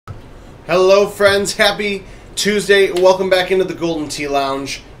Hello friends, happy Tuesday. Welcome back into the Golden Tee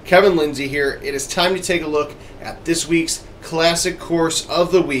Lounge. Kevin Lindsay here. It is time to take a look at this week's classic course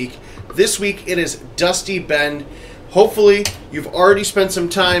of the week. This week it is Dusty Bend. Hopefully you've already spent some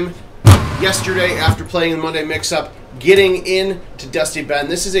time yesterday after playing the Monday Mix-Up getting into Dusty Bend.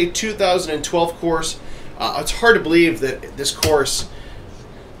 This is a 2012 course. It's hard to believe that this course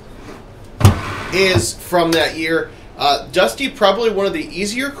is from that year. Dusty, probably one of the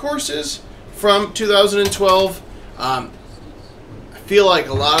easier courses from 2012. I feel like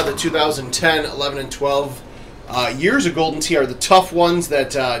a lot of the 2010, 11, and 12 years of Golden Tee are the tough ones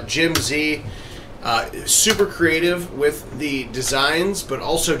that Jim Z, super creative with the designs, but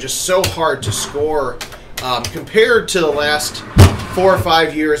also just so hard to score compared to the last 4 or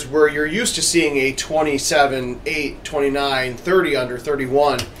 5 years where you're used to seeing a 27, 8, 29, 30 under,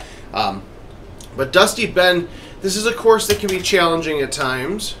 31. But Dusty Bend, this is a course that can be challenging at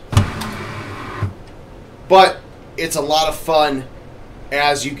times, but it's a lot of fun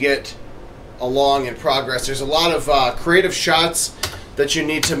as you get along in progress. There's a lot of creative shots that you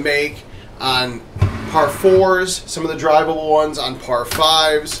need to make on par 4s, some of the drivable ones on par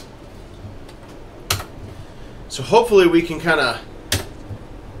 5s. So hopefully we can kind of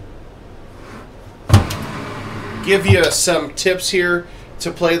give you some tips here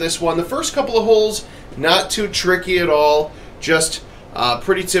to play this one. The first couple of holes, not too tricky at all, just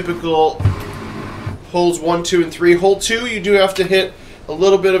pretty typical holes 1, 2, and 3. Hole 2, you do have to hit a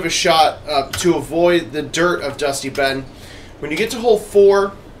little bit of a shot to avoid the dirt of Dusty Bend. When you get to hole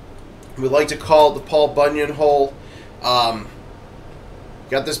 4, we like to call it the Paul Bunyan hole. Got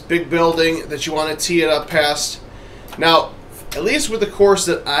this big building that you want to tee it up past. Now, at least with the course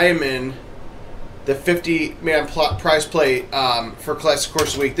that I am in, the 50-man prize play for Classic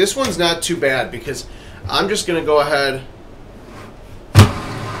Course Week, this one's not too bad because I'm just going to go ahead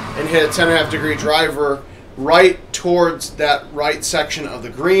and hit a 10.5-degree driver right towards that right section of the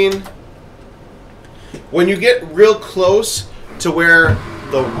green. When you get real close to where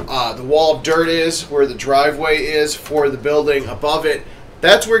the wall of dirt is, where the driveway is for the building above it,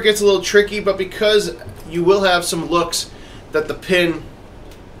 that's where it gets a little tricky, but because you will have some looks that the pin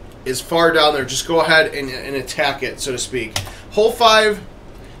is far down there, just go ahead and attack it, so to speak. Hole 5,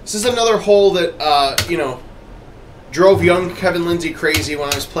 this is another hole that, drove young Kevin Lindsay crazy when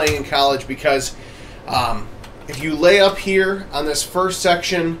I was playing in college because if you lay up here on this first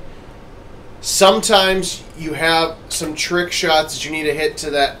section, sometimes you have some trick shots that you need to hit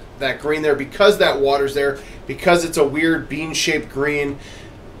to that green there because that water's there, because it's a weird bean-shaped green.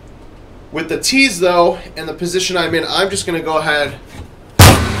 With the tees, though, and the position I'm in, I'm just going to go ahead.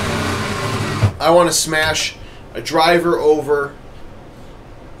 I want to smash a driver over.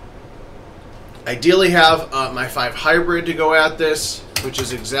 Ideally have my 5 hybrid to go at this, which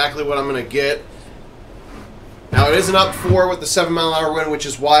is exactly what I'm going to get. Now it is an up 4 with the 7-mile-an-hour wind, which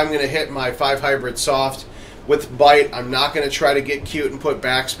is why I'm going to hit my 5 hybrid soft with bite. I'm not going to try to get cute and put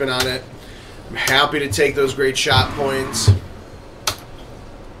backspin on it. I'm happy to take those great shot points.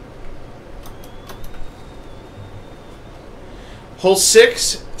 Hole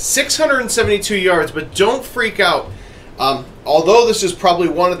 6, 672 yards, but don't freak out. Although this is probably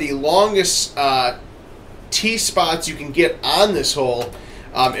one of the longest tee spots you can get on this hole,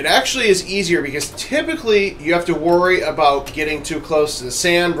 it actually is easier because typically you have to worry about getting too close to the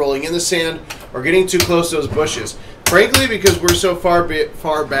sand, rolling in the sand, or getting too close to those bushes. Frankly, because we're so far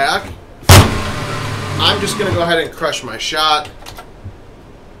back, I'm just going to go ahead and crush my shot.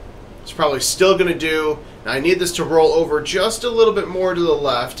 It's probably still going to do. Now I need this to roll over just a little bit more to the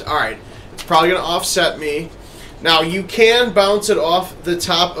left. Alright, it's probably going to offset me. Now you can bounce it off the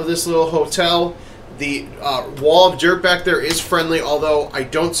top of this little hotel. The wall of dirt back there is friendly, although I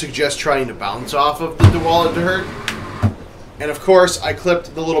don't suggest trying to bounce off of the wall of dirt. And of course, I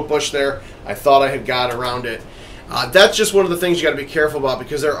clipped the little bush there. I thought I had got around it. That's just one of the things you got to be careful about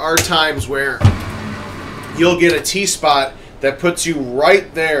because there are times where you'll get a tee spot that puts you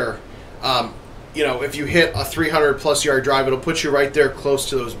right there. If you hit a 300-plus yard drive, it'll put you right there close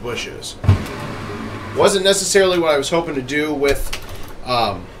to those bushes. Wasn't necessarily what I was hoping to do with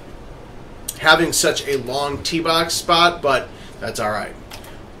having such a long tee box spot, but that's all right.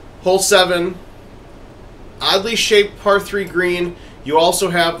 Hole 7, oddly shaped par 3 green. You also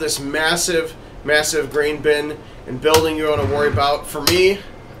have this massive, massive grain bin and building you want to worry about. For me,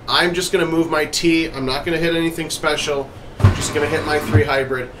 I'm just going to move my tee. I'm not going to hit anything special. I'm just going to hit my 3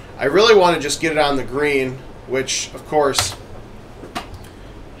 hybrid. I really want to just get it on the green, which, of course,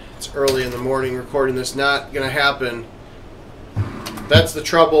 it's early in the morning recording this. Not going to happen. That's the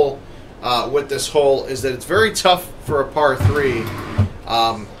trouble with this hole, is that it's very tough for a par 3.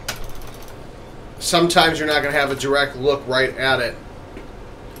 sometimes you're not going to have a direct look right at it.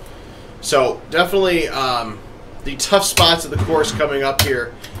 So definitely the tough spots of the course coming up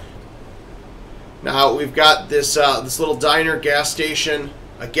here. Now we've got this this little diner gas station.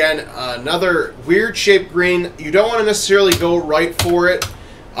 Again, another weird shaped green. You don't want to necessarily go right for it.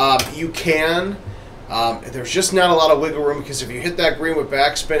 You can. There's just not a lot of wiggle room, because if you hit that green with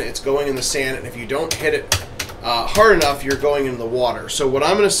backspin, it's going in the sand, and if you don't hit it hard enough, you're going into the water. So what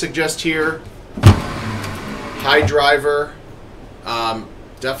I'm going to suggest here, high driver.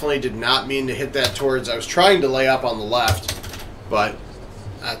 Definitely did not mean to hit that towards. I was trying to lay up on the left, but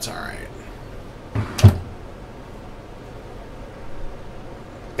that's all right.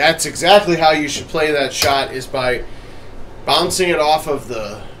 That's exactly how you should play that shot, is by bouncing it off of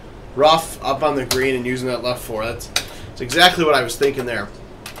the rough up on the green and using that left four. That's exactly what I was thinking there.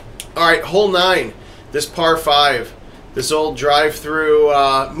 All right, hole 9, this par 5, this old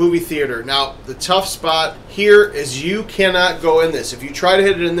drive-through movie theater. Now, the tough spot here is you cannot go in this. If you try to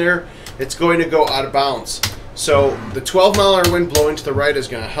hit it in there, it's going to go out of bounds. So the 12-mile-an-hour wind blowing to the right is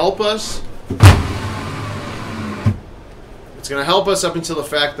going to help us. It's going to help us up until the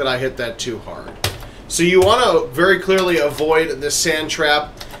fact that I hit that too hard. So you want to very clearly avoid this sand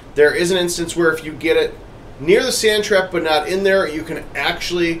trap. There is an instance where if you get it near the sand trap but not in there, you can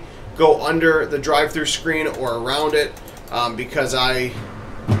actually go under the drive-through screen or around it. Because I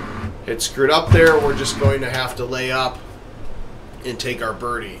had screwed up there, we're just going to have to lay up and take our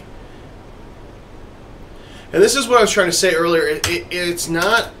birdie. And this is what I was trying to say earlier. It's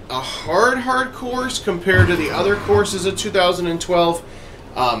not a hard course compared to the other courses of 2012,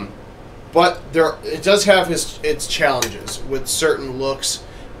 but it does have its challenges with certain looks,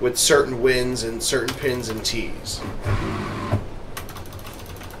 with certain winds, and certain pins and tees.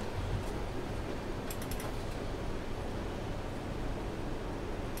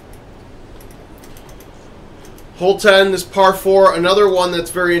 Hole 10, this par 4, another one that's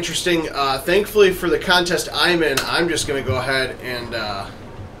very interesting. Thankfully for the contest I'm in, I'm just going to go ahead and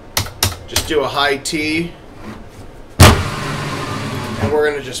just do a high tee. And we're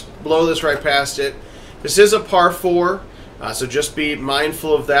going to just blow this right past it. This is a par 4, so just be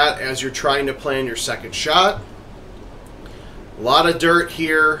mindful of that as you're trying to plan your second shot. A lot of dirt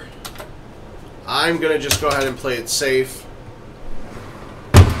here. I'm going to just go ahead and play it safe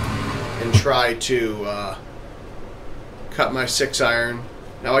and try to cut my 6-iron.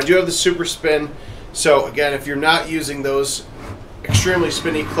 Now I do have the super spin, so again, if you're not using those extremely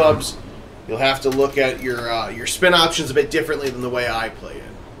spinny clubs, you'll have to look at your spin options a bit differently than the way I play it.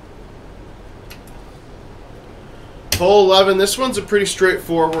 Hole 11, this one's a pretty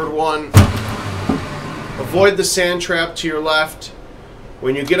straightforward one. Avoid the sand trap to your left.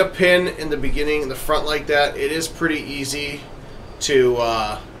 When you get a pin in the beginning, in the front like that, it is pretty easy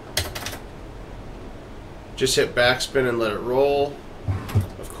to just hit backspin and let it roll.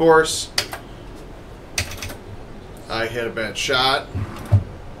 Of course, I hit a bad shot.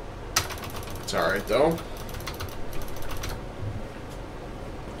 It's alright though.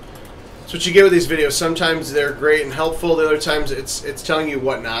 That's what you get with these videos. Sometimes they're great and helpful. The other times it's telling you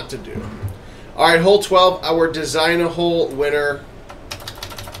what not to do. Alright, hole 12, our design a hole winner.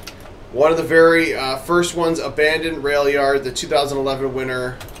 One of the very first ones, Abandoned Rail Yard, the 2011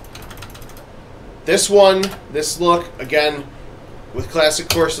 winner. This one, this look, again, with Classic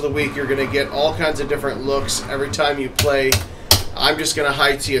Course of the Week, you're going to get all kinds of different looks every time you play. I'm just going to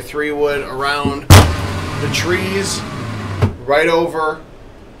high tee a 3-wood around the trees, right over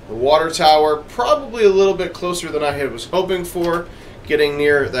the water tower, probably a little bit closer than I was hoping for, getting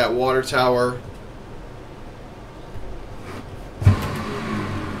near that water tower.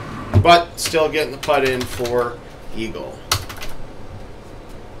 But still getting the putt in for eagle.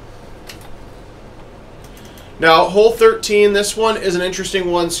 Now, hole 13, this one is an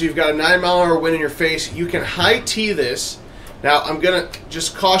interesting one. So you've got a 9-mile-an-hour wind in your face. You can high tee this. Now, I'm going to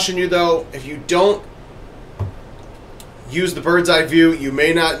just caution you, though, if you don't use the bird's eye view, you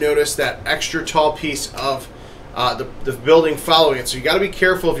may not notice that extra tall piece of the building following it. So you got to be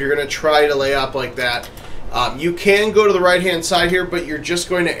careful if you're going to try to lay up like that. You can go to the right-hand side here, but you're just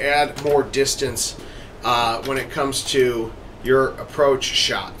going to add more distance when it comes to your approach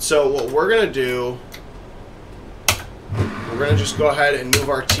shot. So what we're going to do, we're going to just go ahead and move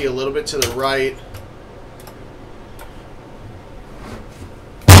our tee a little bit to the right.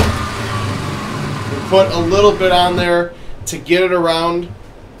 We put a little bit on there to get it around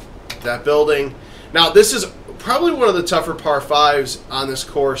that building. Now, this is probably one of the tougher par 5s on this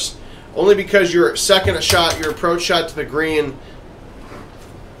course, only because your second shot, your approach shot to the green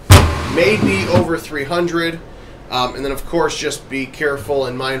may be over 300. And then, of course, just be careful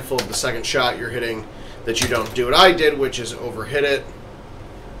and mindful of the second shot you're hitting, that you don't do what I did, which is overhit it.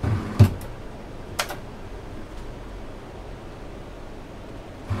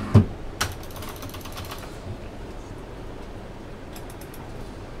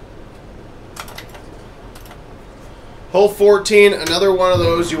 Hole 14, another one of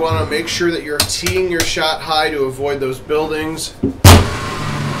those. You want to make sure that you're teeing your shot high to avoid those buildings.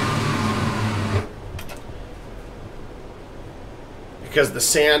 Because the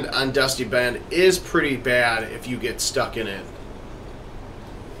sand on Dusty Bend is pretty bad if you get stuck in it.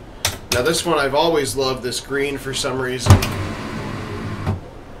 Now this one, I've always loved this green for some reason.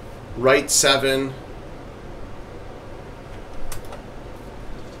 Right 7.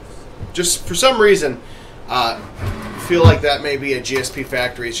 Just for some reason, feel like that may be a GSP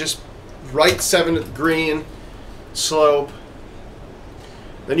factory. It's just right 7 at the green, slope.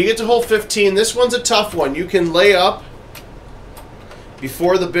 Then you get to hole 15. This one's a tough one. You can lay up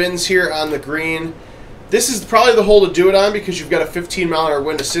before the bins here on the green. This is probably the hole to do it on because you've got a 15-mile-an-hour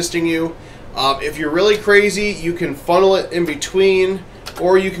wind assisting you. If you're really crazy, you can funnel it in between,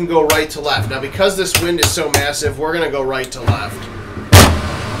 or you can go right to left. Now, because this wind is so massive, we're going to go right to left.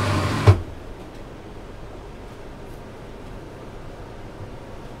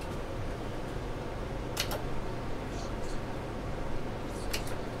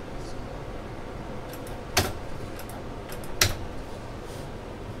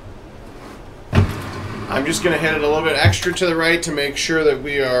 I'm just going to hit it a little bit extra to the right to make sure that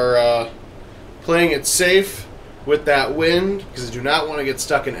we are playing it safe with that wind, because I do not want to get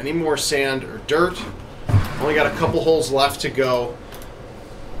stuck in any more sand or dirt. Only got a couple holes left to go.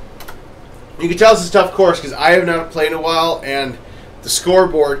 You can tell it's a tough course because I have not played in a while, and the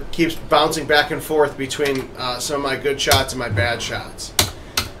scoreboard keeps bouncing back and forth between some of my good shots and my bad shots.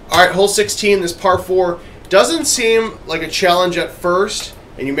 All right, hole 16, this par 4, doesn't seem like a challenge at first,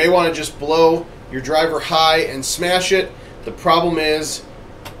 and you may want to just blow your driver high and smash it. The problem is,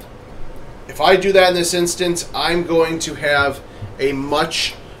 if I do that in this instance, I'm going to have a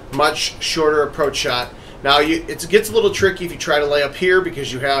much shorter approach shot. Now, it gets a little tricky if you try to lay up here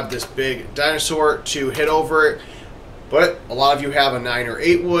because you have this big dinosaur to hit over it, but a lot of you have a 9 or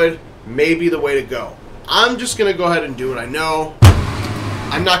 8 wood, may be the way to go. I'm just going to go ahead and do what I know.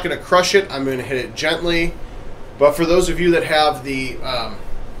 I'm not going to crush it. I'm going to hit it gently, but for those of you that have the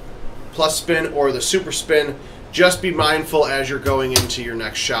plus spin or the super spin, just be mindful as you're going into your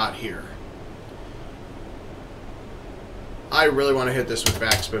next shot here. I really want to hit this with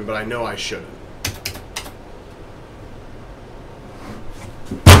backspin, but I know I shouldn't.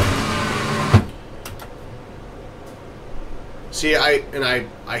 See, I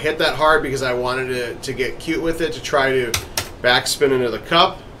hit that hard because I wanted to get cute with it, to try to backspin into the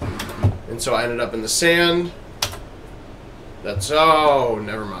cup, and so I ended up in the sand. That's, oh,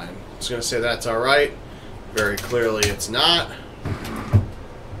 never mind. I was going to say that's all right. Very clearly it's not.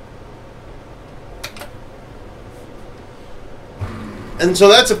 And so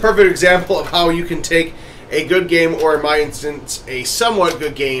that's a perfect example of how you can take a good game, or in my instance, a somewhat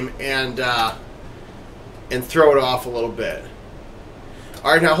good game, and throw it off a little bit.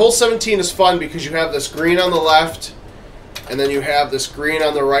 All right, now hole 17 is fun because you have this green on the left, and then you have this green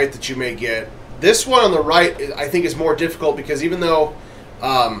on the right that you may get. This one on the right, I think, is more difficult because even though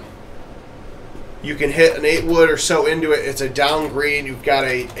you can hit an 8 wood or so into it, it's a down green. You've got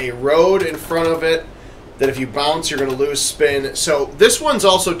a road in front of it that if you bounce, you're going to lose spin. So this one's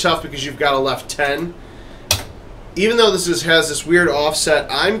also tough because you've got a left 10. Even though this has this weird offset,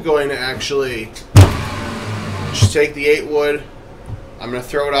 I'm going to actually just take the 8 wood. I'm going to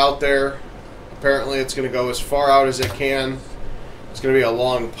throw it out there. Apparently it's going to go as far out as it can. It's going to be a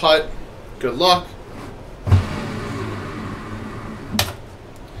long putt. Good luck.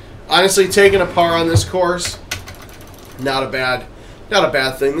 Honestly, taking a par on this course, not a bad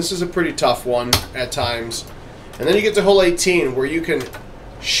thing. This is a pretty tough one at times. And then you get to hole 18 where you can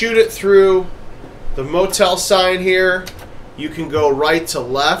shoot it through the motel sign here. You can go right to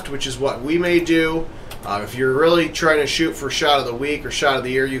left, which is what we may do. If you're really trying to shoot for shot of the week or shot of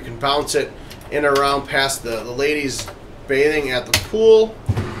the year, you can bounce it in and around past the ladies bathing at the pool.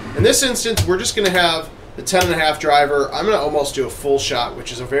 In this instance, we're just going to have the 10.5 driver. I'm going to almost do a full shot,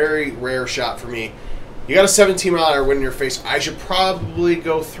 which is a very rare shot for me. You got a 17-mile-an-hour wind in your face. I should probably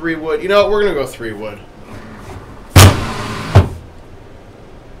go 3 wood. You know what? We're going to go 3 wood.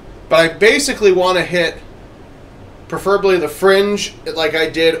 But I basically want to hit preferably the fringe like I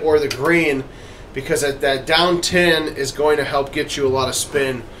did, or the green, because that down 10 is going to help get you a lot of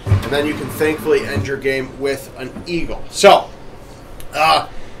spin, and then you can thankfully end your game with an eagle. So,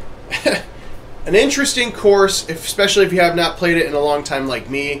 An interesting course, especially if you have not played it in a long time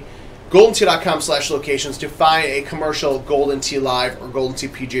like me. GoldenTee.com/locations to find a commercial Golden Tee Live or Golden Tee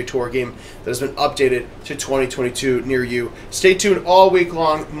PGA Tour game that has been updated to 2022 near you. Stay tuned all week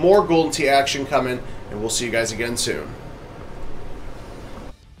long. More Golden Tee action coming, and we'll see you guys again soon.